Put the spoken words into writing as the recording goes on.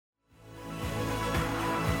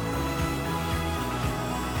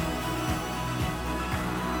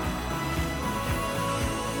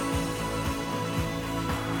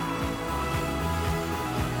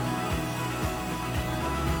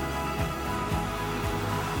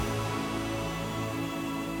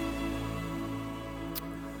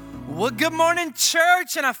Well, good morning,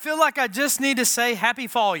 church, and I feel like I just need to say happy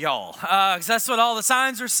fall, y'all, because that's what all the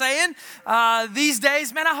signs are saying these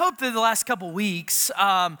days. Man, I hope that the last couple weeks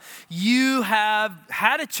you have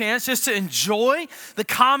had a chance just to enjoy the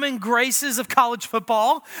common graces of college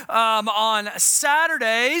football. On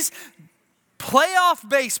Saturdays, playoff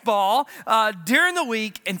baseball during the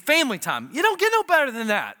week, and family time. You don't get no better than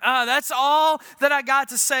that. That's all that I got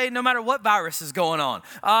to say, no matter what virus is going on.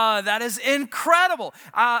 That is incredible.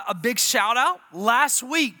 A big shout out last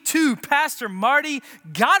week to Pastor Marty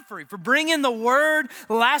Godfrey for bringing the word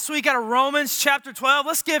last week out of Romans chapter 12.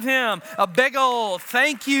 Let's give him a big old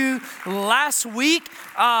thank you last week.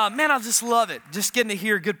 Man, I just love it. Just getting to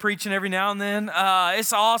hear good preaching every now and then.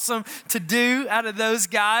 It's awesome to do out of those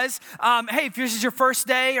guys. Hey, if this is your first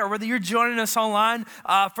day or whether you're joining us online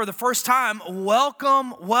for the first time,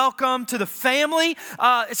 welcome to the family.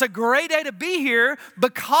 It's a great day to be here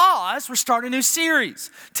because we're starting a new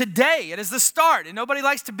series. Today, it is the start, and nobody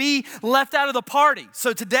likes to be left out of the party.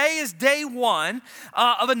 So today is day one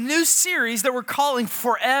of a new series that we're calling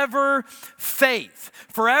Forever Faith.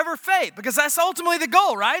 Forever faith, because that's ultimately the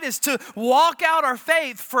goal, right? Is to walk out our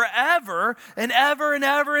faith forever and ever and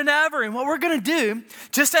ever and ever. And what we're going to do,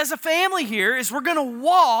 just as a family here, is we're going to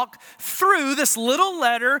walk through this little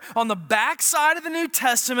letter on the back side of the New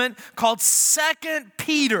Testament called 2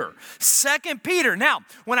 Peter. 2 Peter. Now,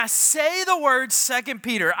 when I say the word 2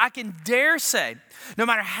 Peter, I can dare say, no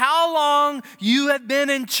matter how long you have been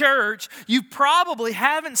in church, you probably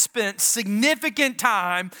haven't spent significant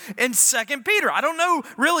time in 2 Peter. I don't know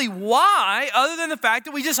really why, other than the fact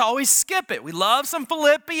that we just always skip it. We love some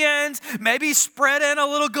Philippians, maybe spread in a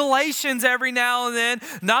little Galatians every now and then,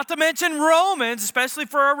 not to mention Romans, especially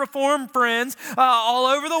for our Reformed friends all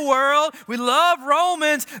over the world. We love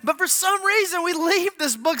Romans, but for some reason we leave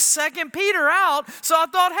this book 2 Peter out. So I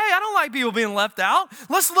thought, hey, I don't like people being left out.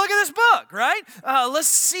 Let's look at this book, right? Let's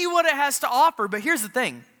see what it has to offer. But here's the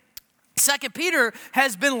thing. 2 Peter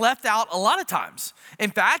has been left out a lot of times.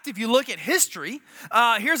 In fact, if you look at history,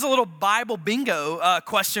 here's a little Bible bingo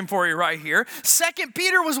question for you right here. 2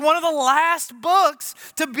 Peter was one of the last books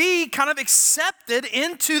to be kind of accepted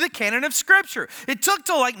into the canon of Scripture. It took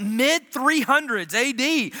till like mid-300s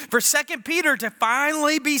AD for 2 Peter to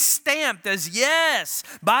finally be stamped as yes,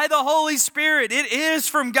 by the Holy Spirit, it is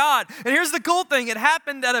from God. And here's the cool thing. It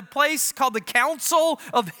happened at a place called the Council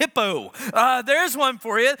of Hippo. There's one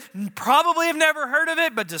for you. Probably have never heard of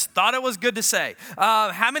it, but just thought it was good to say.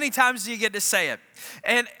 How many times do you get to say it?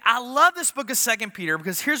 And I love this book of 2 Peter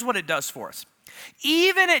because here's what it does for us.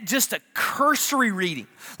 Even at just a cursory reading,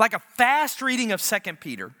 like a fast reading of 2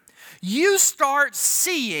 Peter, you start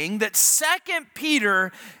seeing that 2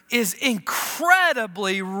 Peter is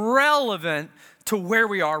incredibly relevant to where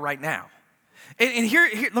we are right now. And here,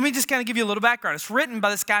 let me just kind of give you a little background. It's written by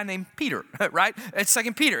this guy named Peter, right? It's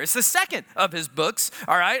 2 Peter. It's the second of his books,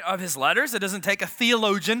 all right, of his letters. It doesn't take a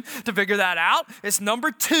theologian to figure that out. It's number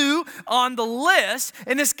 2 on the list.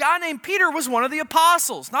 And this guy named Peter was one of the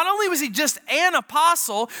apostles. Not only was he just an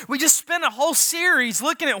apostle, we just spent a whole series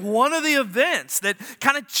looking at one of the events that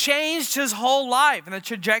kind of changed his whole life and the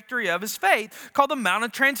trajectory of his faith called the Mount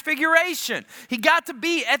of Transfiguration. He got to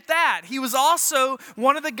be at that. He was also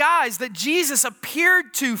one of the guys that Jesus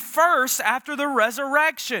appeared to first after the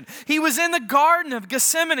resurrection. He was in the Garden of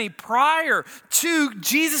Gethsemane prior to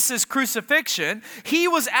Jesus' crucifixion. He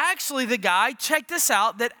was actually the guy, check this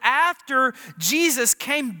out, that after Jesus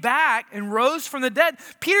came back and rose from the dead,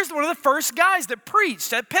 Peter's one of the first guys that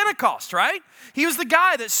preached at Pentecost, right? He was the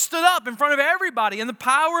guy that stood up in front of everybody in the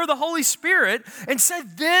power of the Holy Spirit and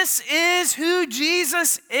said, this is who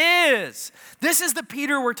Jesus is. This is the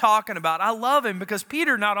Peter we're talking about. I love him because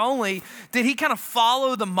Peter, not only did he kind of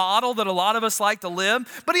follow the model that a lot of us like to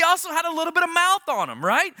live, but he also had a little bit of mouth on him,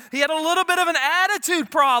 right? He had a little bit of an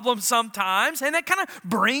attitude problem sometimes, and that kind of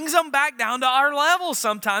brings him back down to our level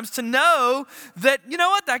sometimes to know that, you know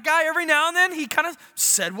what, that guy every now and then, he kind of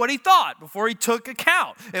said what he thought before he took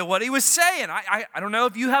account at what he was saying. I don't know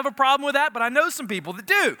if you have a problem with that, but I know some people that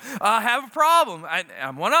do have a problem.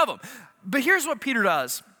 I'm one of them. But here's what Peter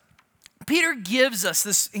does. Peter gives us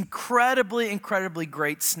this incredibly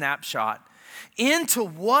great snapshot into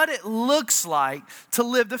what it looks like to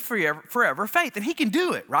live the forever faith. And he can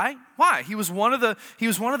do it, right? Why? He was one of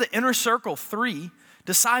the inner circle 3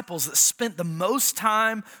 disciples that spent the most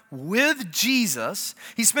time with Jesus.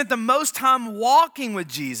 He spent the most time walking with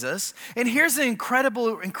Jesus. And here's the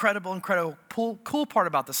incredible cool part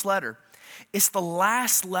about this letter. It's the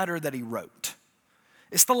last letter that he wrote.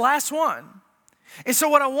 It's the last one. And so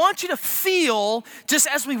what I want you to feel just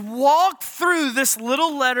as we walk through this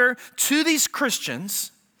little letter to these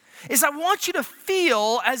Christians is I want you to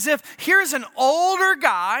feel as if here's an older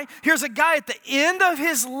guy, here's a guy at the end of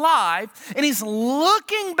his life, and he's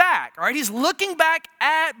looking back, all right? He's looking back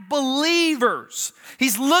at believers.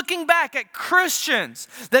 He's looking back at Christians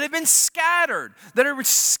that have been scattered, that are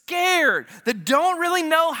scared, that don't really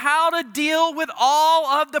know how to deal with all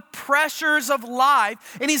of the pressures of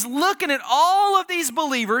life. And he's looking at all of these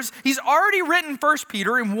believers. He's already written 1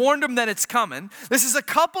 Peter and warned them that it's coming. This is a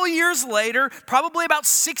couple years later, probably about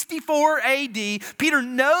 64 AD. Peter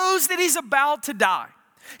knows that he's about to die.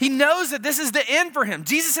 He knows that this is the end for him.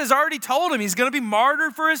 Jesus has already told him he's going to be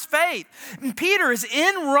martyred for his faith. And Peter is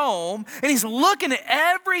in Rome, and he's looking at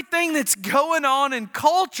everything that's going on in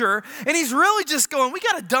culture, and he's really just going, we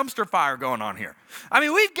got a dumpster fire going on here. I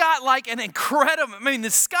mean, we've got like an incredible, the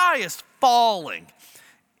sky is falling.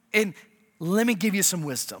 And let me give you some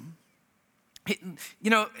wisdom.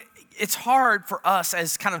 It's hard for us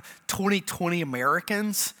as kind of 2020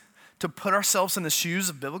 Americans to put ourselves in the shoes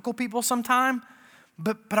of biblical people sometime.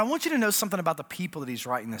 But I want you to know something about the people that he's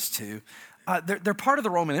writing this to. They're part of the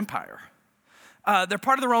Roman Empire. They're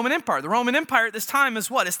part of the Roman Empire. The Roman Empire at this time is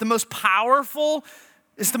what? It's the most powerful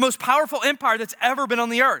empire that's ever been on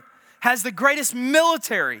the earth. Has the greatest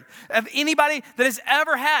military of anybody that has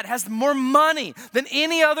ever had, has more money than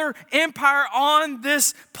any other empire on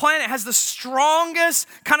this planet, has the strongest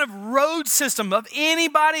kind of road system of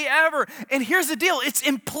anybody ever. And here's the deal, it's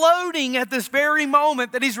imploding at this very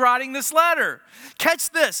moment that he's writing this letter. Catch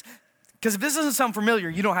this, because if this doesn't sound familiar,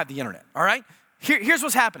 you don't have the internet, all right? Here's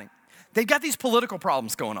what's happening. They've got these political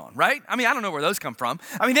problems going on, right? I don't know where those come from.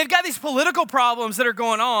 They've got these political problems that are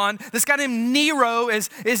going on. This guy named Nero is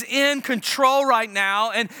in control right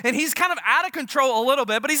now, and he's kind of out of control a little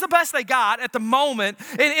bit, but he's the best they got at the moment.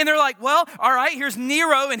 And they're like, well, all right, here's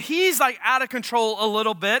Nero, and he's like out of control a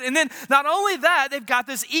little bit. And then not only that, they've got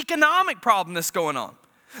this economic problem that's going on.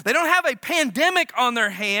 They don't have a pandemic on their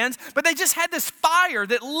hands, but they just had this fire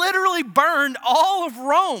that literally burned all of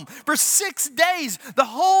Rome. For 6 days, the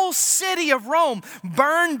whole city of Rome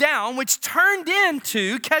burned down, which turned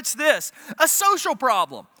into, catch this, a social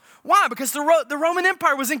problem. Why? Because the Roman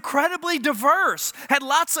Empire was incredibly diverse, had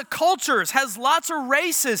lots of cultures, has lots of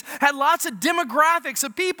races, had lots of demographics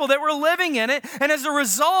of people that were living in it. And as a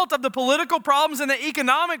result of the political problems and the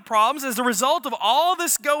economic problems, as a result of all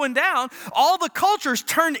this going down, all the cultures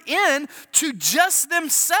turned in to just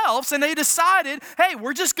themselves, and they decided, hey,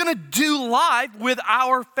 we're just going to do life with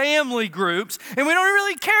our family groups, and we don't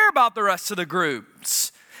really care about the rest of the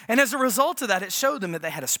groups. And as a result of that, it showed them that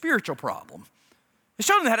they had a spiritual problem. It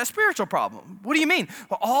showed them they had a spiritual problem. What do you mean?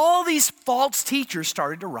 Well, all these false teachers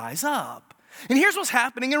started to rise up. And here's what's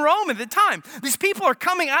happening in Rome at the time. These people are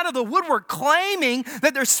coming out of the woodwork claiming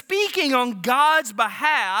that they're speaking on God's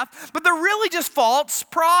behalf, but they're really just false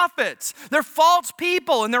prophets. They're false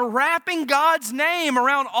people, and they're wrapping God's name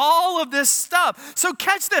around all of this stuff. So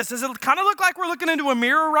catch this. Does it kind of look like we're looking into a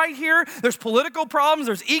mirror right here? There's political problems,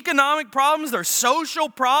 there's economic problems, there's social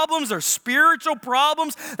problems, there's spiritual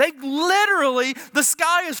problems. The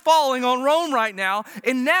sky is falling on Rome right now.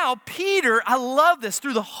 And now Peter, I love this,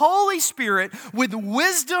 through the Holy Spirit, with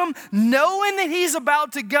wisdom, knowing that he's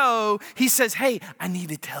about to go, he says, hey, I need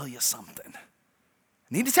to tell you something. I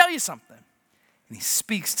need to tell you something. And he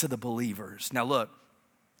speaks to the believers. Now look,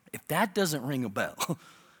 if that doesn't ring a bell,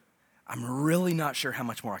 I'm really not sure how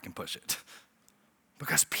much more I can push it.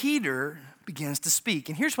 Because Peter begins to speak.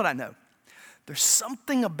 And here's what I know. There's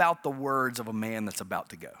something about the words of a man that's about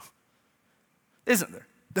to go. Isn't there?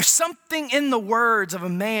 There's something in the words of a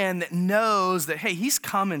man that knows that, hey, he's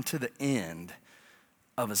coming to the end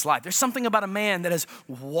of his life. There's something about a man that has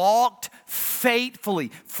walked faithfully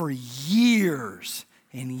for years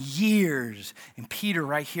and years. And Peter,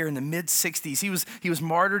 right here in the mid-60s, he was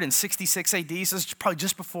martyred in 66 AD, so it's probably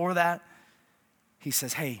just before that. He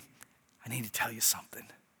says, hey, I need to tell you something. And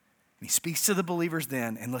he speaks to the believers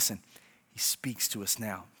then, and listen, he speaks to us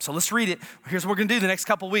now. So let's read it. Here's what we're going to do the next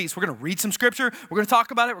couple weeks. We're going to read some scripture. We're going to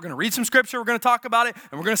talk about it. We're going to read some scripture. We're going to talk about it.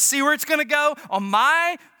 And we're going to see where it's going to go. On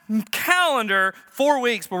my calendar, 4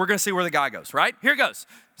 weeks, but we're going to see where the guy goes, right? Here it goes.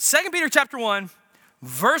 2 Peter chapter 1,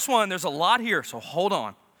 verse 1. There's a lot here, so hold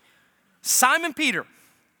on. Simon Peter,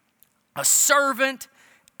 a servant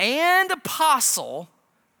and apostle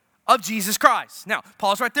of Jesus Christ. Now,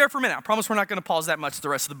 pause right there for a minute. I promise we're not going to pause that much the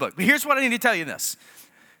rest of the book. But here's what I need to tell you this.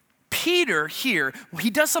 Peter here, he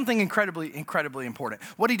does something incredibly important.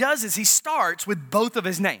 What he does is he starts with both of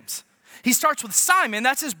his names. He starts with Simon,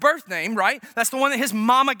 that's his birth name, right? That's the one that his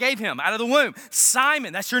mama gave him out of the womb.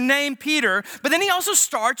 Simon, that's your name, Peter. But then he also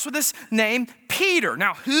starts with this name, Peter.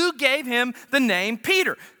 Now, who gave him the name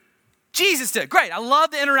Peter? Jesus did. Great. I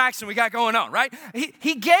love the interaction we got going on, right?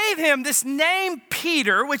 He gave him this name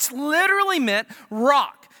Peter, which literally meant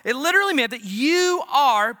rock. It literally meant that you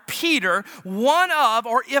are Peter, one of,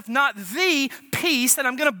 or if not the piece that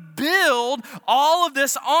I'm going to build all of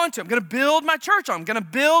this onto. I'm going to build my church on. I'm going to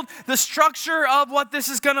build the structure of what this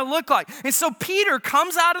is going to look like. And so Peter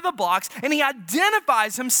comes out of the blocks and he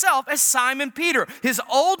identifies himself as Simon Peter, his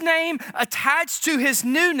old name attached to his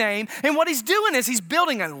new name. And what he's doing is he's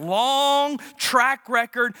building a long track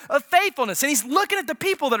record of faithfulness. And he's looking at the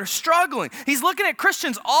people that are struggling. He's looking at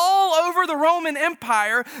Christians all over the Roman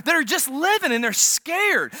Empire that are just living and they're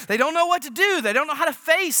scared. They don't know what to do. They don't know how to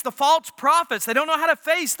face the false prophets. They don't know how to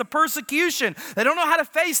face the persecution. They don't know how to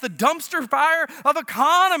face the dumpster fire of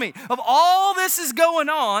economy, of all this is going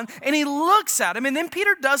on. And he looks at him, and then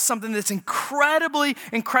Peter does something that's incredibly,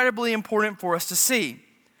 incredibly important for us to see.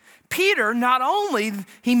 Peter, not only,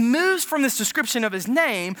 he moves from this description of his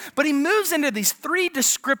name, but he moves into these three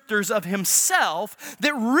descriptors of himself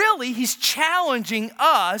that really he's challenging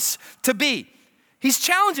us to be. He's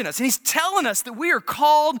challenging us, and he's telling us that we are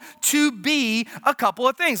called to be a couple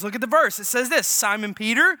of things. Look at the verse. It says this, Simon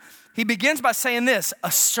Peter, he begins by saying this,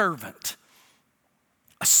 a servant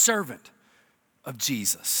of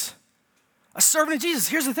Jesus. A servant of Jesus.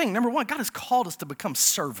 Here's the thing. Number one, God has called us to become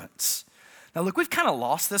servants. Now, look, we've kind of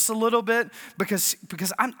lost this a little bit because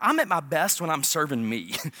I'm at my best when I'm serving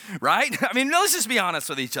me, right? I mean, let's just be honest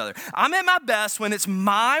with each other. I'm at my best when it's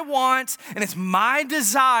my wants and it's my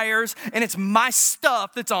desires and it's my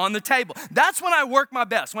stuff that's on the table. That's when I work my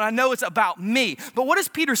best, when I know it's about me. But what does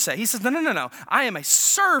Peter say? He says, no. I am a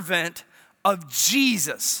servant of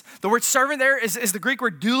Jesus. The word servant there is the Greek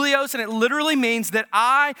word doulios, and it literally means that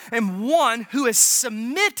I am one who is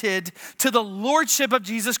submitted to the lordship of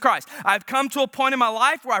Jesus Christ. I've come to a point in my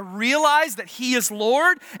life where I realize that he is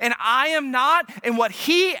Lord and I am not, and what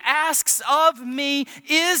he asks of me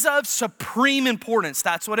is of supreme importance.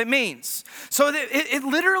 That's what it means. So it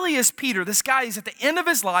literally is Peter. This guy is at the end of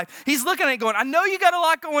his life. He's looking at it going, I know you got a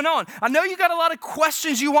lot going on. I know you got a lot of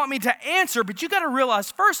questions you want me to answer, but you got to realize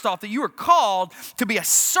first off that you are called to be a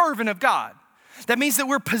servant of God. That means that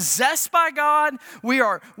we're possessed by God, we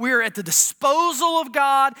are at the disposal of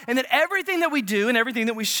God, and that everything that we do and everything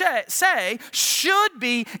that we say should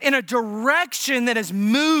be in a direction that is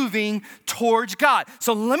moving towards God.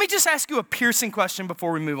 So let me just ask you a piercing question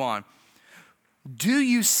before we move on. Do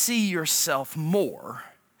you see yourself more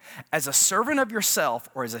as a servant of yourself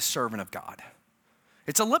or as a servant of God?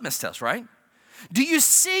 It's a litmus test, right? Do you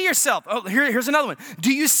see yourself, here's another one.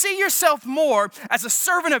 Do you see yourself more as a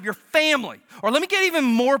servant of your family? Or let me get even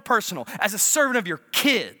more personal, as a servant of your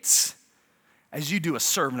kids, as you do a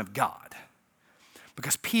servant of God?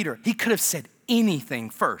 Because Peter, he could have said anything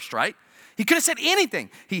first, right? He could have said anything.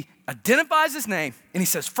 He identifies his name and he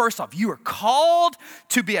says, first off, you are called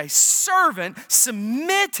to be a servant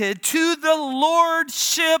submitted to the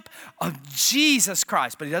lordship of Jesus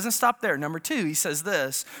Christ. But he doesn't stop there. Number two, he says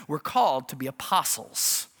this, we're called to be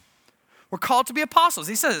apostles. We're called to be apostles.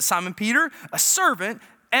 He says it, Simon Peter, a servant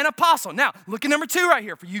and apostle. Now, look at number two right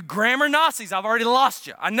here. For you grammar Nazis, I've already lost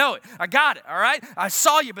you. I know it. I got it, all right? I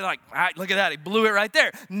saw you, but like, all right, look at that. He blew it right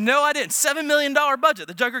there. No, I didn't. $7 million budget.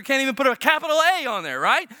 The Joker can't even put a capital A on there,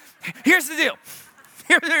 right? Here's the deal.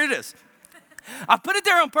 There it is. I put it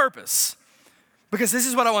there on purpose because this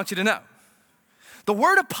is what I want you to know. The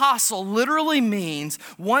word apostle literally means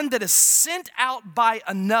one that is sent out by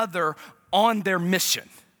another on their mission.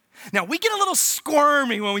 Now, we get a little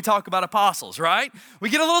squirmy when we talk about apostles, right?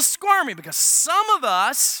 We get a little squirmy because some of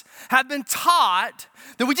us have been taught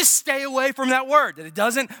that we just stay away from that word, that it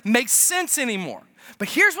doesn't make sense anymore. But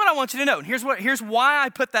here's what I want you to know, and here's why I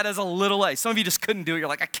put that as a little a. Some of you just couldn't do it. You're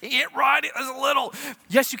like, I can't write it as a little.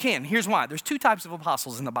 Yes, you can. Here's why. There's two types of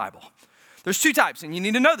apostles in the Bible. There's two types, and you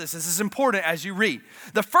need to know this. This is important as you read.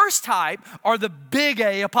 The first type are the big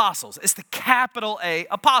A apostles. It's the capital A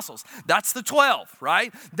apostles. That's the 12,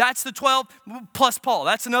 right? That's the 12 plus Paul.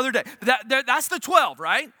 That's another day. That's the 12,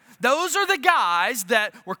 right? Those are the guys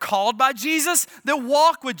that were called by Jesus, that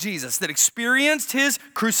walk with Jesus, that experienced his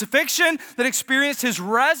crucifixion, that experienced his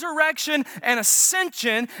resurrection and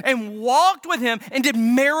ascension, and walked with him and did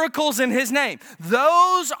miracles in his name.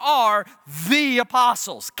 Those are the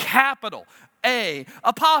apostles, capital A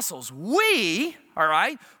apostles. We, all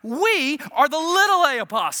right, we are the little a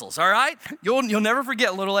apostles, all right? You'll never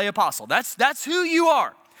forget little a apostle. That's who you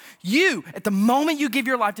are. You, at the moment you give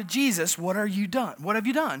your life to Jesus, what have you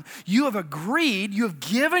done? You have agreed, you have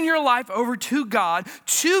given your life over to God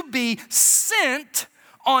to be sent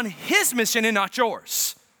on his mission and not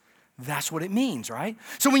yours. That's what it means, right?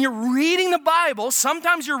 So when you're reading the Bible,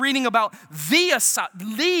 sometimes you're reading about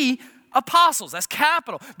the apostles. That's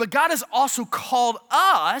capital. But God has also called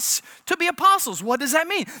us to be apostles. What does that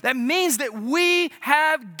mean? That means that we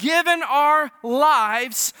have given our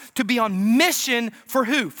lives to be on mission for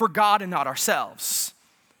who? For God and not ourselves.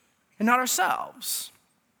 And not ourselves.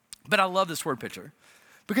 But I love this word picture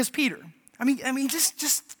because Peter,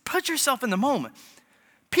 just put yourself in the moment.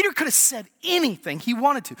 Peter could have said anything he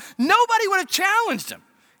wanted to. Nobody would have challenged him.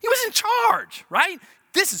 He was in charge, right?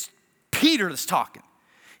 This is Peter that's talking.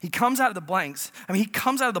 He comes out of the blanks. He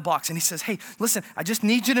comes out of the box and he says, hey, listen, I just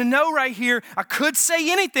need you to know right here, I could say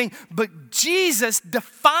anything, but Jesus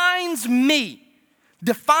defines me.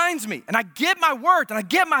 And I get my worth and I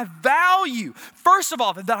get my value. First of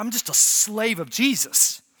all, that I'm just a slave of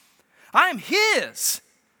Jesus. I am his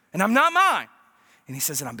and I'm not mine. And he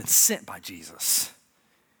says that I've been sent by Jesus.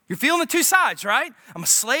 You're feeling the two sides, right? I'm a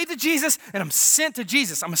slave to Jesus and I'm sent to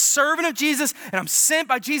Jesus. I'm a servant of Jesus and I'm sent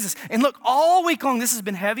by Jesus. And look, all week long, this has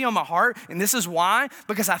been heavy on my heart. And this is why,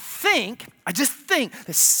 because I just think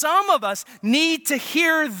that some of us need to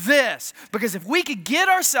hear this. Because if we could get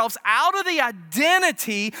ourselves out of the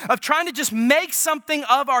identity of trying to just make something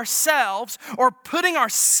of ourselves or putting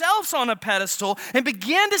ourselves on a pedestal and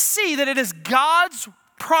begin to see that it is God's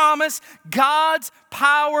promise, God's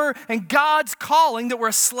power, and God's calling that we're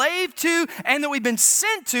a slave to and that we've been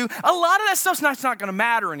sent to, a lot of that stuff's not going to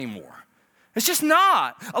matter anymore. It's just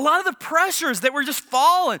not. A lot of the pressures that we're just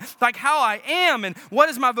falling, like how I am and what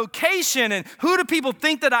is my vocation and who do people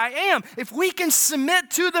think that I am, if we can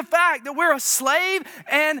submit to the fact that we're a slave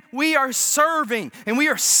and we are serving and we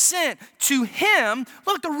are sent to Him,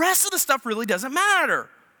 look, the rest of the stuff really doesn't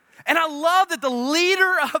matter. And I love that the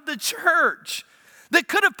leader of the church that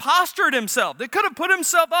could have postured himself, that could have put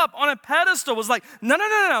himself up on a pedestal, was like, no,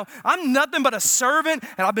 I'm nothing but a servant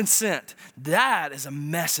and I've been sent. That is a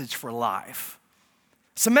message for life.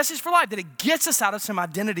 It's a message for life that it gets us out of some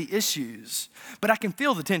identity issues. But I can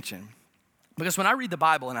feel the tension because when I read the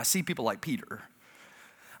Bible and I see people like Peter,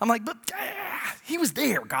 I'm like, but he was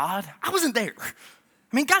there, God. I wasn't there.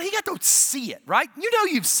 God, he got to see it, right? You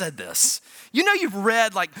know you've said this. You know you've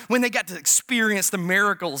read like when they got to experience the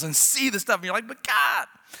miracles and see the stuff and you're like, but God,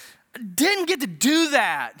 I didn't get to do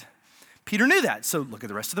that. Peter knew that, so look at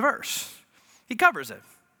the rest of the verse. He covers it.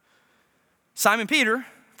 Simon Peter,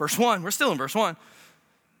 verse 1, we're still in verse 1,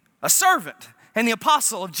 a servant and the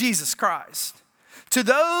apostle of Jesus Christ, to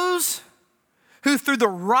those who through the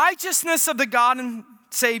righteousness of the God and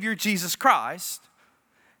Savior Jesus Christ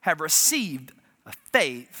have received a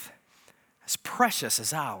faith as precious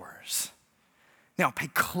as ours. Now, pay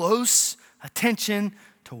close attention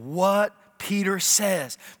to what Peter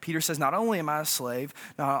says. Peter says, not only am I a slave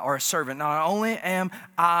or a servant, not only am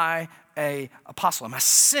I an apostle, am I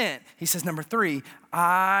sent? He says, number 3,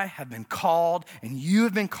 I have been called and you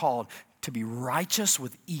have been called to be righteous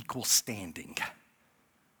with equal standing.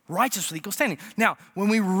 Righteous with equal standing. Now, when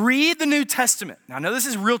we read the New Testament, now I know this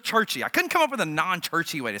is real churchy. I couldn't come up with a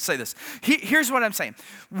non-churchy way to say this. Here's what I'm saying.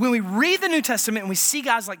 When we read the New Testament and we see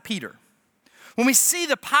guys like Peter, when we see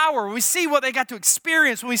the power, when we see what they got to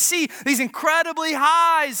experience, when we see these incredibly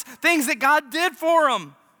highs, things that God did for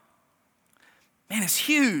them, man, it's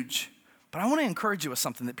huge. But I want to encourage you with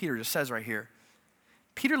something that Peter just says right here.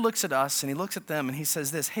 Peter looks at us and he looks at them and he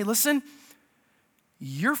says this, hey, listen,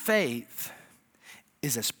 your faith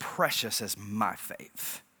is as precious as my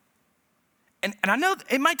faith. And I know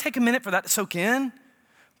it might take a minute for that to soak in,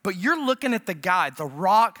 but you're looking at the guy, the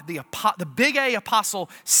rock, the big A apostle,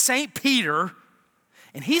 St. Peter,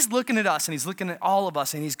 and he's looking at us and he's looking at all of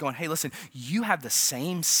us and he's going, hey, listen, you have the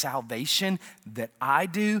same salvation that I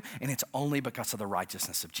do, and it's only because of the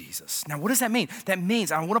righteousness of Jesus. Now, what does that mean? That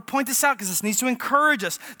means, I want to point this out because this needs to encourage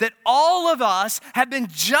us, that all of us have been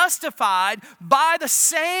justified by the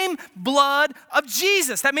same blood of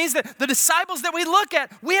Jesus. That means that the disciples that we look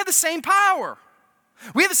at, we have the same power.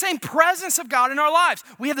 We have the same presence of God in our lives.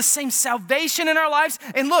 We have the same salvation in our lives.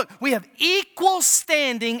 And look, we have equal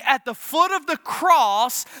standing at the foot of the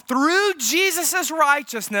cross through Jesus'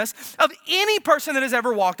 righteousness of any person that has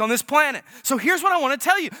ever walked on this planet. So here's what I want to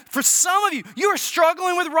tell you. For some of you, you are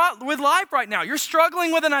struggling with life right now. You're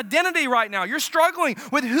struggling with an identity right now. You're struggling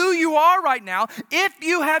with who you are right now. If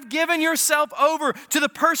you have given yourself over to the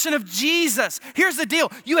person of Jesus, here's the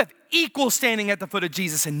deal. You have equal standing at the foot of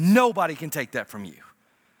Jesus, and nobody can take that from you.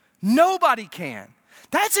 Nobody can.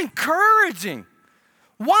 That's encouraging.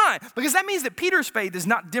 Why? Because that means that Peter's faith is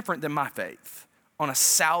not different than my faith on a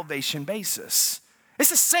salvation basis.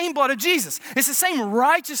 It's the same blood of Jesus. It's the same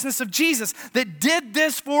righteousness of Jesus that did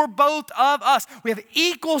this for both of us. We have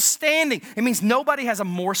equal standing. It means nobody has a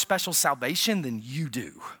more special salvation than you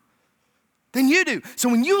do. So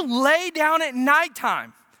when you lay down at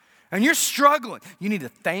nighttime, and you're struggling, you need to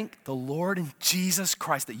thank the Lord and Jesus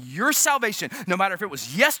Christ that your salvation, no matter if it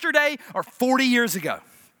was yesterday or 40 years ago,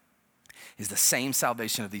 is the same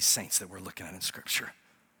salvation of these saints that we're looking at in Scripture.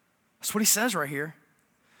 That's what he says right here.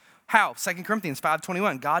 How? 2 Corinthians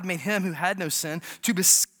 5:21, God made him who had no sin to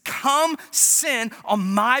become sin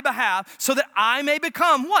on my behalf so that I may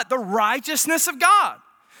become what? The righteousness of God.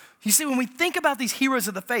 You see, when we think about these heroes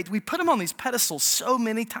of the faith, we put them on these pedestals so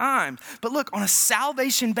many times. But look, on a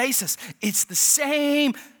salvation basis, it's the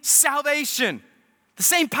same salvation. The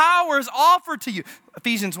same power is offered to you.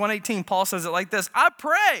 Ephesians 1:18, Paul says it like this, I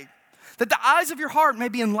pray that the eyes of your heart may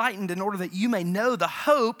be enlightened in order that you may know the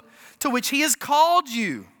hope to which he has called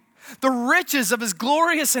you, the riches of his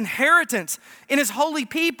glorious inheritance in his holy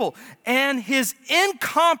people, and his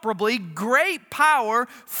incomparably great power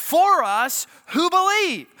for us who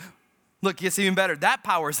believe. Look, it gets even better. That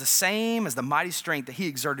power is the same as the mighty strength that he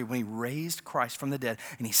exerted when he raised Christ from the dead,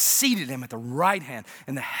 and he seated him at the right hand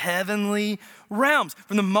in the heavenly realms.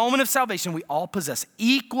 From the moment of salvation, we all possess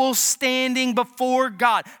equal standing before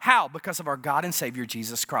God. How? Because of our God and Savior,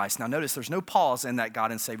 Jesus Christ. Now notice there's no pause in that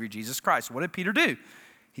God and Savior, Jesus Christ. What did Peter do?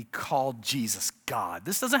 He called Jesus God.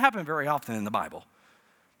 This doesn't happen very often in the Bible,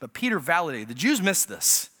 but Peter validated. The Jews missed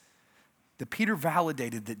this. That Peter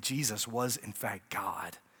validated that Jesus was in fact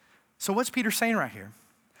God. So what's Peter saying right here?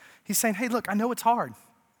 He's saying, hey, look, I know it's hard.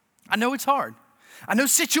 I know it's hard. I know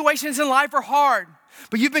situations in life are hard,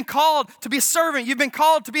 but you've been called to be a servant. You've been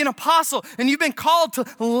called to be an apostle, and you've been called to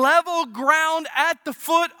level ground at the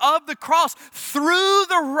foot of the cross through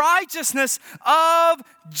the righteousness of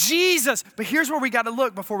Jesus. But here's where we got to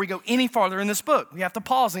look before we go any farther in this book. We have to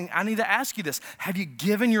pause, and I need to ask you this. Have you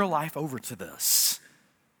given your life over to this?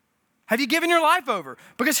 Have you given your life over?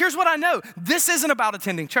 Because here's what I know. This isn't about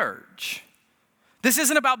attending church. This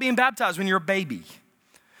isn't about being baptized when you're a baby.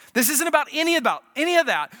 This isn't about any of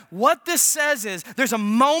that. What this says is there's a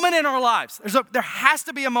moment in our lives. There has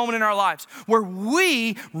to be a moment in our lives where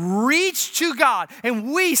we reach to God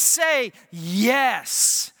and we say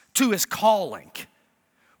yes to his calling.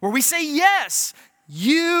 Where we say, yes,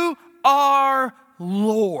 you are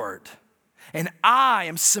Lord. And I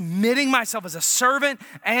am submitting myself as a servant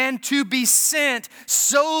and to be sent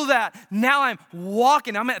so that now I'm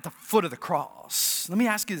at the foot of the cross. Let me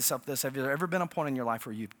ask you this. Have you ever been a point in your life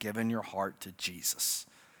where you've given your heart to Jesus?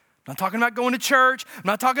 I'm not talking about going to church. I'm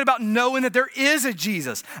not talking about knowing that there is a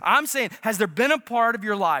Jesus. I'm saying, has there been a part of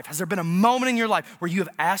your life, has there been a moment in your life where you have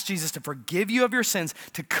asked Jesus to forgive you of your sins,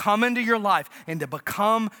 to come into your life and to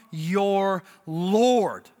become your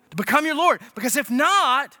Lord? To become your Lord. Because if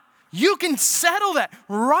not, you can settle that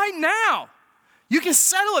right now. You can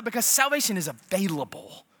settle it because salvation is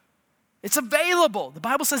available. It's available. The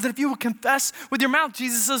Bible says that if you will confess with your mouth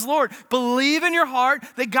Jesus is Lord, believe in your heart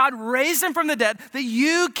that God raised him from the dead, that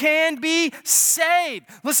you can be saved.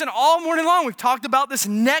 Listen, all morning long we've talked about this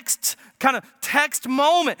next kind of text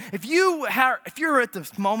moment. If you're at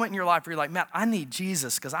this moment in your life where you're like, man, I need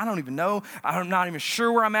Jesus because I don't even know. I'm not even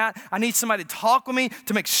sure where I'm at. I need somebody to talk with me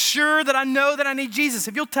to make sure that I know that I need Jesus.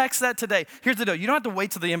 If you'll text that today, here's the deal. You don't have to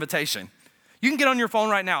wait till the invitation. You can get on your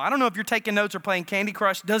phone right now. I don't know if you're taking notes or playing Candy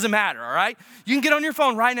Crush. Doesn't matter, all right? You can get on your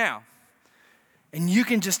phone right now. And you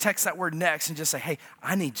can just text that word next and just say, hey,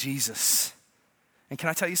 I need Jesus. And can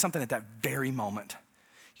I tell you something? At that very moment,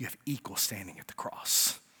 you have equal standing at the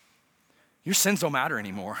cross. Your sins don't matter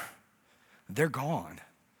anymore. They're gone.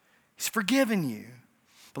 He's forgiven you.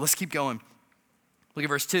 But let's keep going. Look at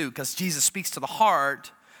verse 2, because Jesus speaks to the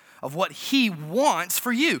heart of what he wants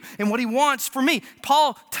for you and what he wants for me.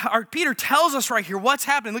 Peter tells us right here what's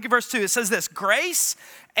happening. Look at verse 2. It says this, grace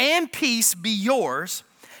and peace be yours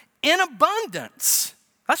in abundance.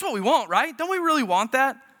 That's what we want, right? Don't we really want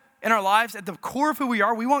that in our lives? At the core of who we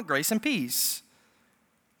are, we want grace and peace.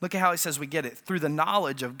 Look at how he says we get it. Through the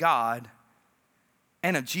knowledge of God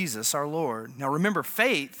and of Jesus, our Lord. Now remember,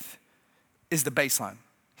 faith is the baseline.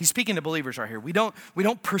 He's speaking to believers right here. We don't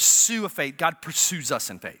pursue a faith. God pursues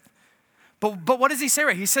us in faith. But what does he say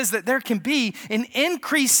right here? He says that there can be an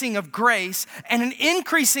increasing of grace and an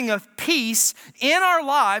increasing of peace in our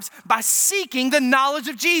lives by seeking the knowledge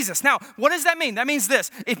of Jesus. Now, what does that mean? That means this.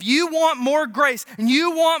 If you want more grace and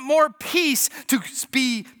you want more peace to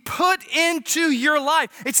be put into your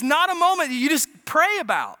life, it's not a moment that you just pray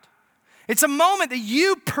about. It's a moment that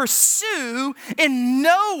you pursue in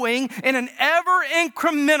knowing in an ever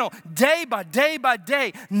incremental, day by day by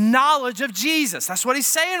day, knowledge of Jesus. That's what he's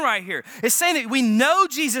saying right here. It's saying that we know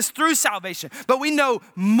Jesus through salvation, but we know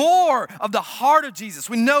more of the heart of Jesus.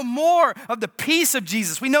 We know more of the peace of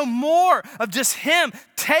Jesus. We know more of just him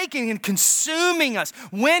taking and consuming us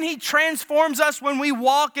when he transforms us when we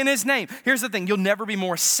walk in his name. Here's the thing, you'll never be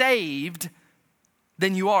more saved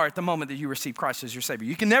than you are at the moment that you receive Christ as your Savior.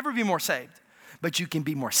 You can never be more saved, but you can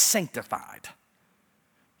be more sanctified.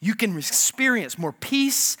 You can experience more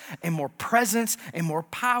peace and more presence and more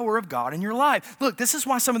power of God in your life. Look, this is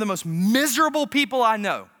why some of the most miserable people I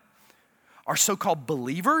know are so-called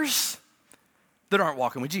believers that aren't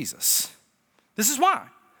walking with Jesus. This is why.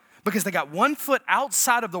 Because they got one foot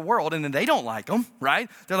outside of the world and then they don't like them, right?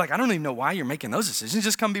 They're like, I don't even know why you're making those decisions.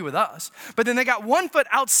 Just come be with us. But then they got one foot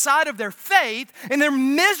outside of their faith and they're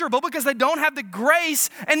miserable because they don't have the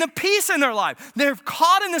grace and the peace in their life. They're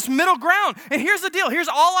caught in this middle ground. And here's the deal. Here's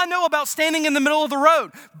all I know about standing in the middle of the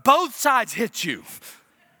road. Both sides hit you.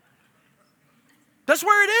 That's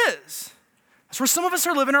where it is. That's where some of us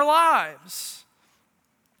are living our lives.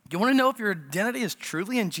 You want to know if your identity is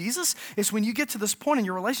truly in Jesus? It's when you get to this point in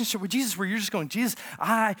your relationship with Jesus where you're just going, Jesus,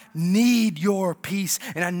 I need your peace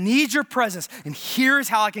and I need your presence. And here's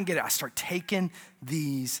how I can get it. I start taking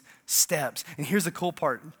these steps. And here's the cool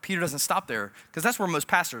part. Peter doesn't stop there because that's where most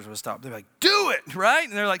pastors would stop. They're like, do it, right?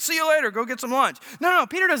 And they're like, see you later, go get some lunch. No,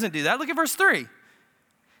 Peter doesn't do that. Look at verse 3.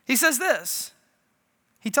 He says this.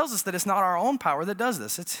 He tells us that it's not our own power that does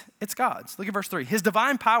this. It's God's. Look at verse 3. His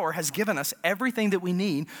divine power has given us everything that we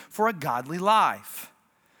need for a godly life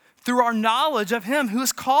through our knowledge of him who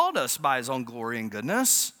has called us by his own glory and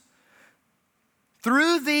goodness.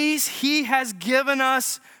 Through these, he has given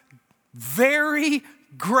us very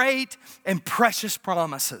great and precious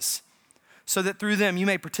promises so that through them you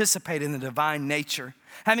may participate in the divine nature,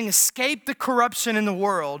 having escaped the corruption in the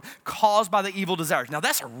world caused by the evil desires. Now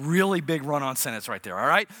that's a really big run-on sentence right there, all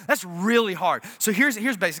right? That's really hard. So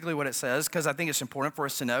here's basically what it says, because I think it's important for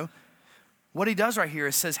us to know. What he does right here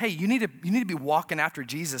is says, hey, you need to be walking after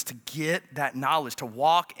Jesus to get that knowledge, to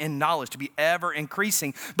walk in knowledge, to be ever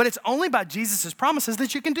increasing. But it's only by Jesus' promises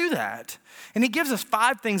that you can do that. And he gives us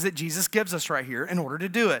 5 things that Jesus gives us right here in order to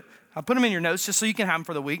do it. I'll put them in your notes just so you can have them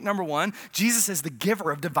for the week. Number 1, Jesus is the giver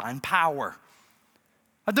of divine power.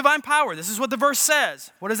 A divine power. This is what the verse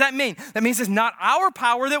says. What does that mean? That means it's not our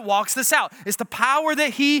power that walks this out. It's the power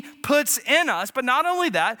that he puts in us. But not only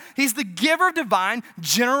that, he's the giver of divine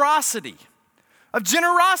generosity. Of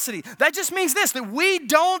generosity. That just means this, that we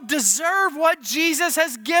don't deserve what Jesus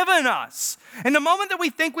has given us. And the moment that we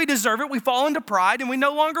think we deserve it, we fall into pride and we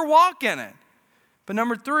no longer walk in it. But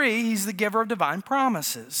number 3, he's the giver of divine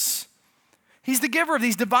promises. He's the giver of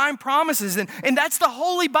these divine promises, and that's the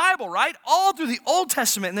Holy Bible, right? All through the Old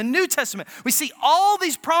Testament and the New Testament, we see all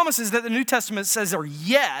these promises that the New Testament says are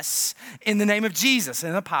yes in the name of Jesus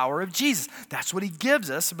and the power of Jesus. That's what he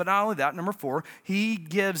gives us, but not only that, number 4, he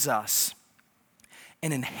gives us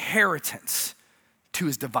an inheritance to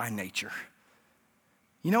his divine nature.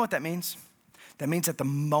 You know what that means? That means at the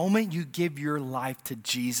moment you give your life to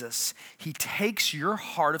Jesus, he takes your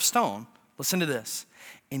heart of stone, listen to this,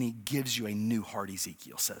 and he gives you a new heart,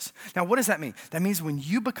 Ezekiel says. Now, what does that mean? That means when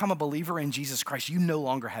you become a believer in Jesus Christ, you no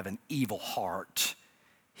longer have an evil heart.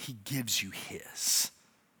 He gives you his.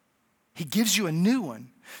 He gives you a new one.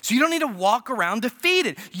 So you don't need to walk around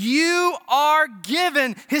defeated. You are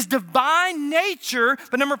given his divine nature.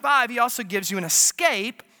 But number 5, he also gives you an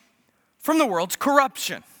escape from the world's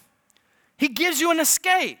corruption. He gives you an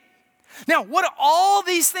escape. Now, what do all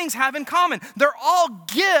these things have in common? They're all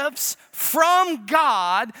gifts from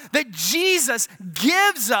God that Jesus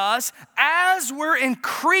gives us as we're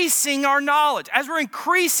increasing our knowledge, as we're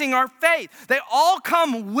increasing our faith. They all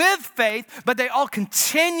come with faith, but they all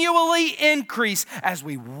continually increase as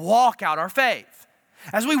we walk out our faith,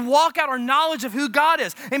 as we walk out our knowledge of who God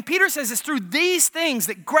is. And Peter says it's through these things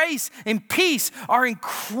that grace and peace are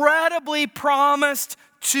incredibly promised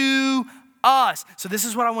to us. So this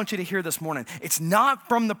is what I want you to hear this morning. It's not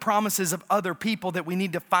from the promises of other people that we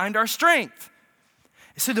need to find our strength.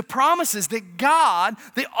 So the promises that God,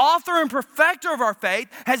 the author and perfecter of our faith,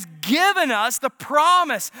 has given us the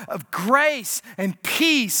promise of grace and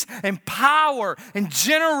peace and power and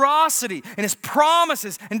generosity and his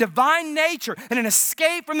promises and divine nature and an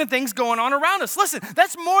escape from the things going on around us. Listen,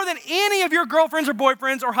 that's more than any of your girlfriends or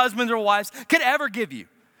boyfriends or husbands or wives could ever give you.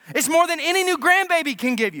 It's more than any new grandbaby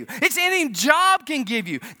can give you. It's any job can give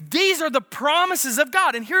you. These are the promises of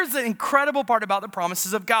God. And here's the incredible part about the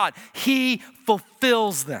promises of God. He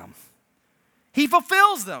fulfills them He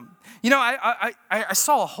fulfills them. You know, I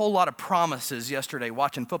saw a whole lot of promises yesterday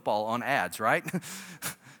watching football on ads, right?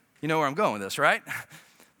 You know where I'm going with this, right?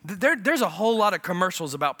 There's a whole lot of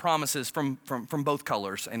commercials about promises from both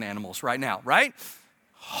colors and animals right now, right?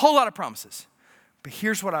 Whole lot of promises. But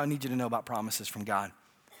here's what I need you to know about promises from God.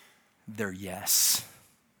 They're yes.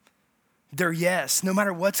 They're yes, no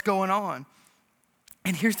matter what's going on.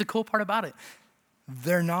 And here's the cool part about it.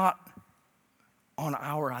 They're not on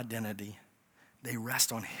our identity. They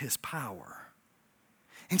rest on his power.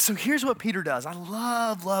 And so here's what Peter does. I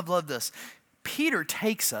love this. Peter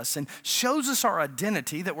takes us and shows us our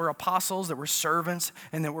identity, that we're apostles, that we're servants,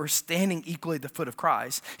 and that we're standing equally at the foot of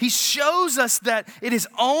Christ. He shows us that it is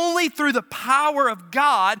only through the power of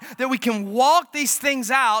God that we can walk these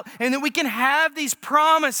things out and that we can have these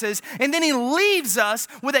promises. And then he leaves us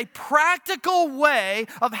with a practical way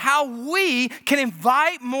of how we can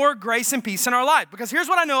invite more grace and peace in our life. Because here's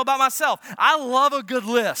what I know about myself. I love a good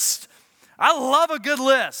list. I love a good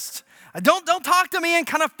list. Don't talk to me in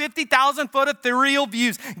kind of 50,000-foot ethereal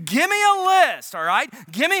views. Give me a list, all right?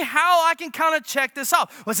 Give me how I can kind of check this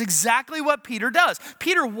off. Well, that's exactly what Peter does.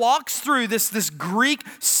 Peter walks through this Greek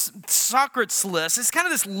Socrates list. It's kind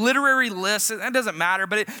of this literary list. It doesn't matter,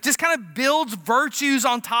 but it just kind of builds virtues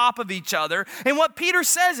on top of each other. And what Peter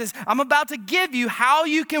says is, I'm about to give you how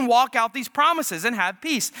you can walk out these promises and have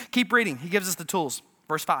peace. Keep reading. He gives us the tools.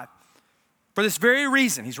 Verse 5. For this very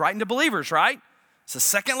reason, he's writing to believers, right? It's the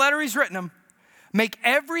second letter he's written them. Make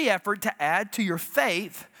every effort to add to your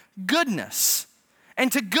faith goodness,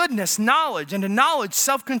 and to goodness knowledge, and to knowledge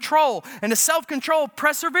self-control, and to self-control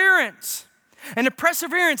perseverance, and to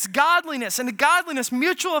perseverance godliness, and to godliness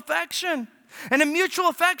mutual affection, and to mutual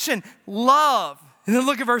affection love. And then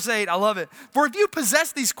look at verse 8. I love it. For if you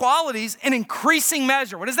possess these qualities in increasing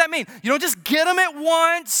measure, what does that mean? You don't just get them at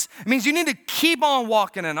once. It means you need to keep on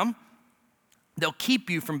walking in them. They'll keep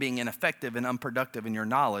you from being ineffective and unproductive in your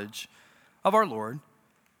knowledge of our Lord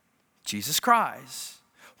Jesus Christ.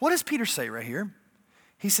 What does Peter say right here?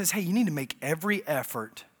 He says, hey, you need to make every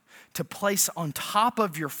effort to place on top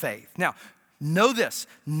of your faith. Now, know this.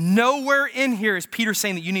 Nowhere in here is Peter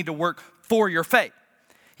saying that you need to work for your faith.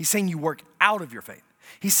 He's saying you work out of your faith.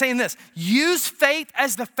 He's saying this, use faith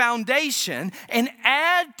as the foundation and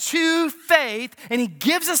add to faith. And he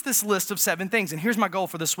gives us this list of 7 things. And here's my goal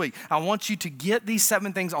for this week. I want you to get these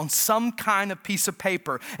 7 things on some kind of piece of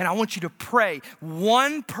paper. And I want you to pray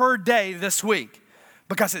 1 per day this week.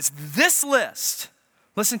 Because it's this list.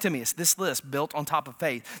 Listen to me, it's this list built on top of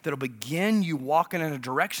faith that'll begin you walking in a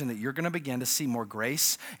direction that you're going to begin to see more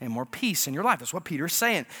grace and more peace in your life. That's what Peter's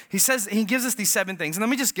saying. He says, he gives us these 7 things, and let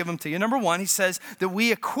me just give them to you. Number 1, he says that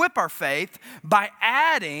we equip our faith by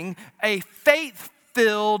adding a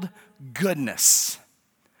faith-filled goodness.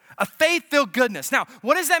 A faith-filled goodness. Now,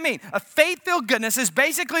 what does that mean? A faith-filled goodness is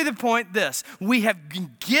basically the point this. We have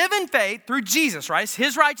been given faith through Jesus, right? It's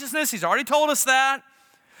his righteousness. He's already told us that.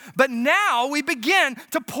 But now we begin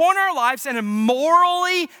to point our lives in a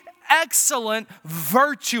morally excellent,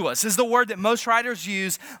 virtuous is the word that most writers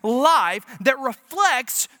use, life that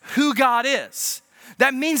reflects who God is.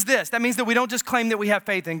 That means this. That means that we don't just claim that we have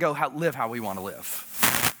faith and go live how we want to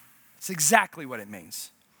live. It's exactly what it means.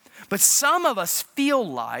 But some of us feel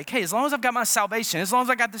like, hey, as long as I've got my salvation, as long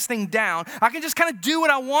as I got this thing down, I can just kind of do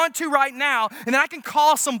what I want to right now, and then I can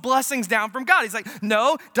call some blessings down from God. He's like,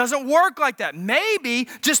 no, doesn't work like that. Maybe,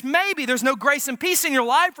 just maybe, there's no grace and peace in your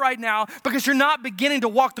life right now because you're not beginning to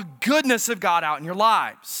walk the goodness of God out in your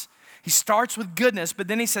lives. He starts with goodness, but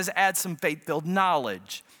then he says, add some faith-filled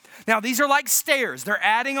knowledge. Now, these are like stairs. They're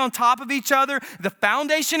adding on top of each other. The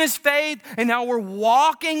foundation is faith, and now we're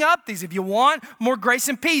walking up these. If you want more grace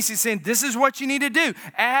and peace, he's saying this is what you need to do.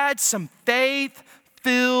 Add some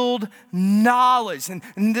faith-filled knowledge.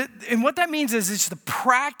 And what that means is it's the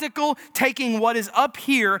practical taking what is up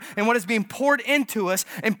here and what is being poured into us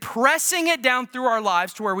and pressing it down through our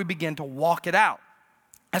lives to where we begin to walk it out.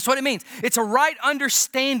 That's what it means. It's a right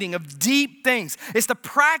understanding of deep things. It's the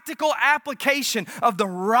practical application of the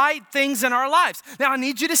right things in our lives. Now, I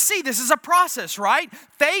need you to see this is a process, right?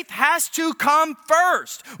 Faith has to come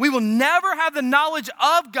first. We will never have the knowledge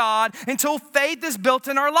of God until faith is built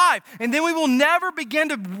in our life. And then we will never begin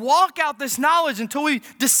to walk out this knowledge until we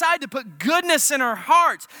decide to put goodness in our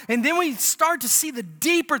hearts. And then we start to see the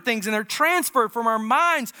deeper things, and they're transferred from our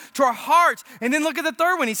minds to our hearts. And then look at the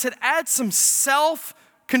third one. He said, add some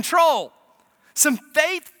self-control, some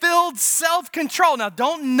faith-filled self-control. Now,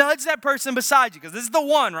 don't nudge that person beside you because this is the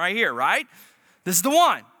one right here, right? This is the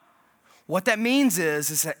one. What that means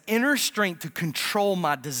is an inner strength to control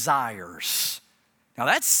my desires. Now,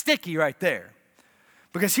 that's sticky right there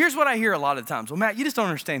because here's what I hear a lot of times. Well, Matt, you just don't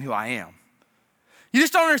understand who I am. You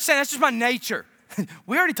just don't understand. That's just my nature.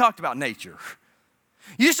 We already talked about nature.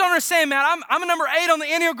 You just don't understand, man. I'm a number 8 on the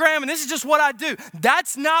Enneagram, and this is just what I do.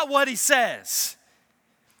 That's not what he says.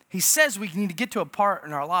 He says we need to get to a part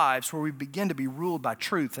in our lives where we begin to be ruled by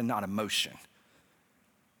truth and not emotion.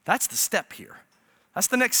 That's the step here. That's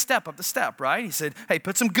the next step of the step, right? He said, hey,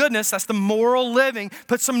 put some goodness, that's the moral living.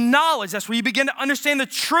 Put some knowledge, that's where you begin to understand the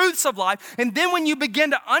truths of life. And then when you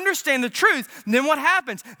begin to understand the truth, then what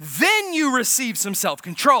happens? Then you receive some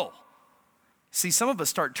self-control. See, some of us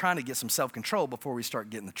start trying to get some self-control before we start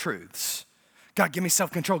getting the truths. God, give me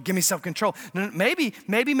self-control, give me self-control. Maybe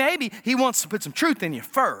he wants to put some truth in you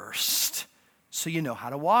first so you know how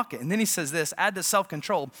to walk it. And then he says this, add to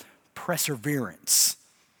self-control, perseverance.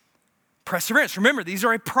 Perseverance, remember, these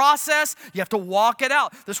are a process. You have to walk it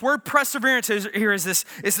out. This word perseverance is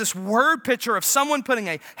this word picture of someone putting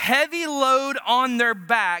a heavy load on their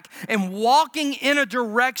back and walking in a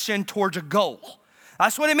direction towards a goal.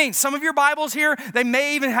 That's what it means. Some of your Bibles here, they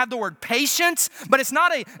may even have the word patience, but it's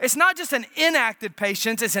not just an inactive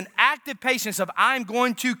patience, it's an active patience of I'm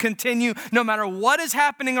going to continue no matter what is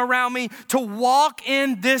happening around me to walk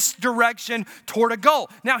in this direction toward a goal.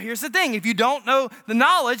 Now, here's the thing. If you don't know the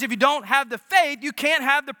knowledge, if you don't have the faith, you can't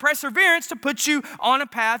have the perseverance to put you on a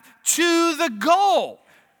path to the goal.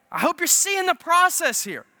 I hope you're seeing the process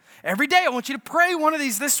here. Every day, I want you to pray one of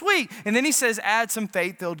these this week. And then he says, add some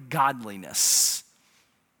faith-filled godliness.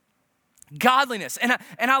 Godliness. And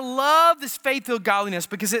I love this faith-filled godliness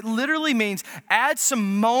because it literally means add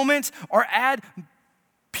some moments or add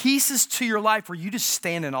pieces to your life where you just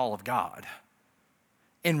stand in awe of God.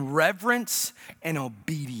 In reverence and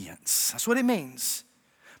obedience. That's what it means.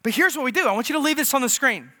 But here's what we do. I want you to leave this on the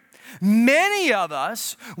screen. Many of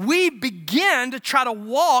us, we begin to try to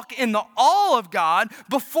walk in the awe of God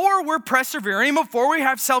before we're persevering, before we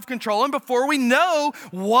have self-control, and before we know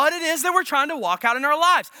what it is that we're trying to walk out in our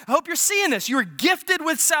lives. I hope you're seeing this. You're gifted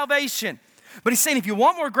with salvation. But he's saying if you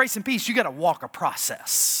want more grace and peace, you got to walk a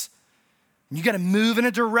process. You got to move in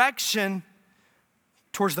a direction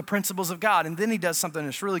towards the principles of God. And then he does something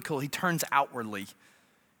that's really cool. He turns outwardly.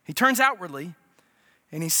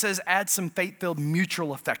 And he says, add some faith-filled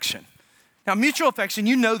mutual affection. Now, mutual affection,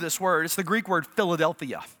 you know this word. It's the Greek word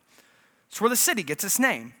Philadelphia. It's where the city gets its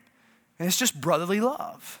name. And it's just brotherly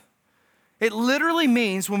love. It literally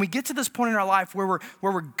means when we get to this point in our life where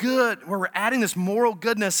we're good, where we're adding this moral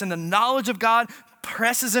goodness and the knowledge of God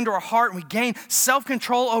presses into our heart and we gain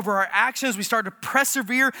self-control over our actions. We start to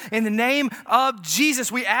persevere in the name of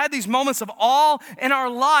Jesus. We add these moments of awe in our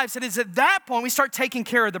lives. And it's at that point we start taking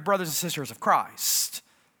care of the brothers and sisters of Christ.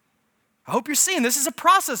 I hope you're seeing this is a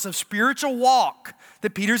process of spiritual walk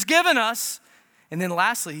that Peter's given us. And then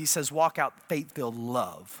lastly, he says, walk out faith-filled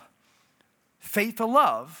love. Faith-filled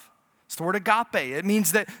love. It's the word agape. It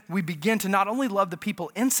means that we begin to not only love the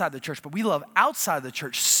people inside the church, but we love outside the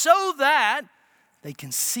church so that they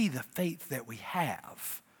can see the faith that we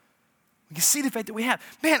have. We can see the faith that we have.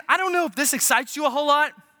 Man, I don't know if this excites you a whole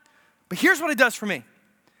lot, but here's what it does for me.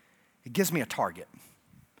 It gives me a target.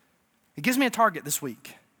 It gives me a target this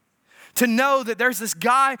week. To know that there's this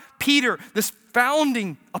guy, Peter, this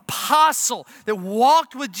founding apostle that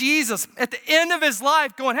walked with Jesus at the end of his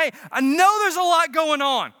life going, hey, I know there's a lot going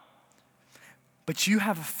on. But you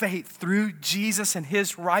have a faith through Jesus and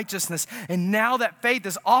his righteousness. And now that faith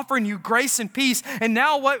is offering you grace and peace. And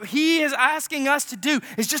now what he is asking us to do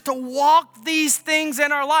is just to walk these things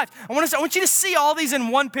in our life. I want you to see all these in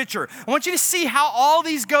one picture. I want you to see how all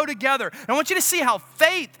these go together. And I want you to see how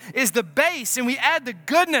faith is the base. And we add the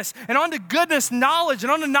goodness. And onto goodness, knowledge.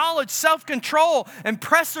 And onto knowledge, self-control and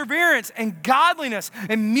perseverance and godliness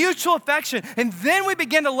and mutual affection. And then we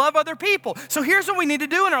begin to love other people. So here's what we need to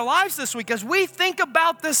do in our lives this week. As we think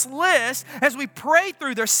about this list, as we pray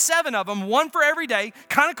through, there's 7 of them, 1 for every day.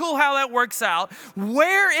 Kind of cool how that works out.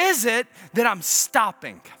 Where is it that I'm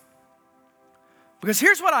stopping? Because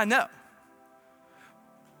here's what I know.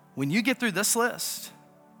 When you get through this list,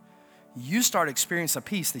 you start experiencing a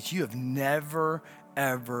peace that you have never,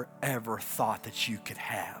 ever, ever thought that you could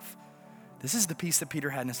have. This is the peace that Peter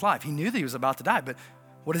had in his life. He knew that he was about to die, but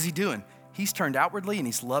what is he doing? He's turned outwardly and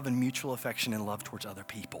he's loving mutual affection and love towards other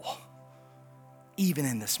people. Even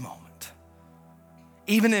in this moment.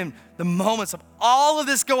 Even in the moments of all of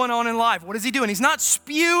this going on in life, what is he doing? He's not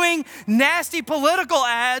spewing nasty political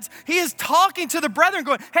ads. He is talking to the brethren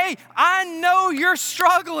going, hey, I know you're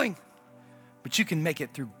struggling, but you can make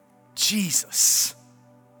it through Jesus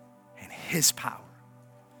and his power.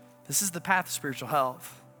 This is the path of spiritual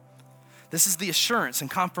health. This is the assurance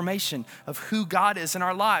and confirmation of who God is in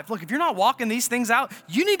our life. Look, if you're not walking these things out,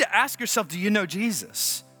 you need to ask yourself, do you know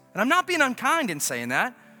Jesus? And I'm not being unkind in saying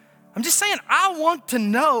that. I'm just saying, I want to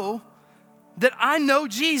know that I know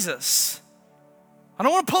Jesus. I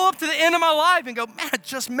don't want to pull up to the end of my life and go, man, I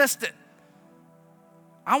just missed it.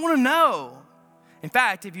 I want to know. In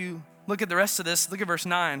fact, if you look at the rest of this, look at verse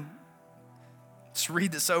 9. Let's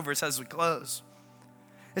read this over as we close.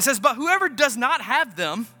 It says, but whoever does not have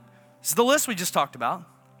them, this is the list we just talked about,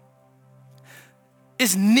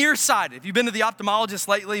 is nearsighted. If you've been to the ophthalmologist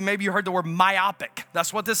lately, maybe you heard the word myopic.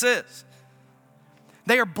 That's what this is.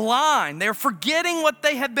 They are blind. They are forgetting what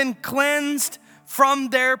they have been cleansed from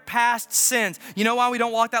their past sins. You know why we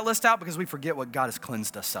don't walk that list out? Because we forget what God has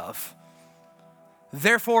cleansed us of.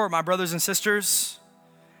 Therefore, my brothers and sisters,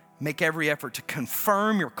 make every effort to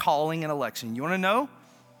confirm your calling and election. You want to know?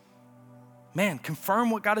 Man, confirm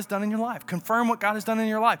what God has done in your life. Confirm what God has done in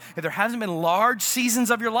your life. If there hasn't been large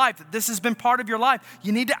seasons of your life, that this has been part of your life,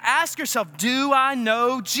 you need to ask yourself, do I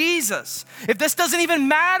know Jesus? If this doesn't even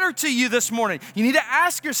matter to you this morning, you need to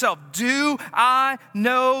ask yourself, do I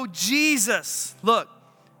know Jesus? Look,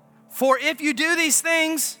 for if you do these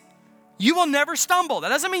things, you will never stumble. That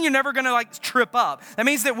doesn't mean you're never gonna trip up. That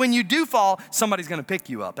means that when you do fall, somebody's gonna pick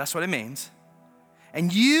you up. That's what it means.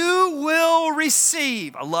 And you will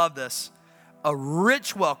receive, I love this, a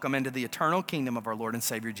rich welcome into the eternal kingdom of our Lord and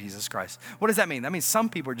Savior, Jesus Christ. What does that mean? That means some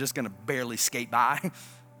people are just gonna barely skate by.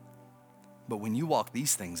 But when you walk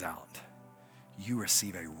these things out, you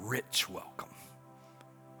receive a rich welcome.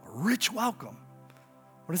 A rich welcome.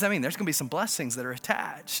 What does that mean? There's gonna be some blessings that are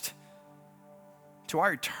attached to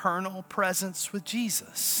our eternal presence with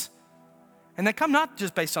Jesus. And they come not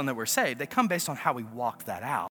just based on that we're saved, they come based on how we walk that out.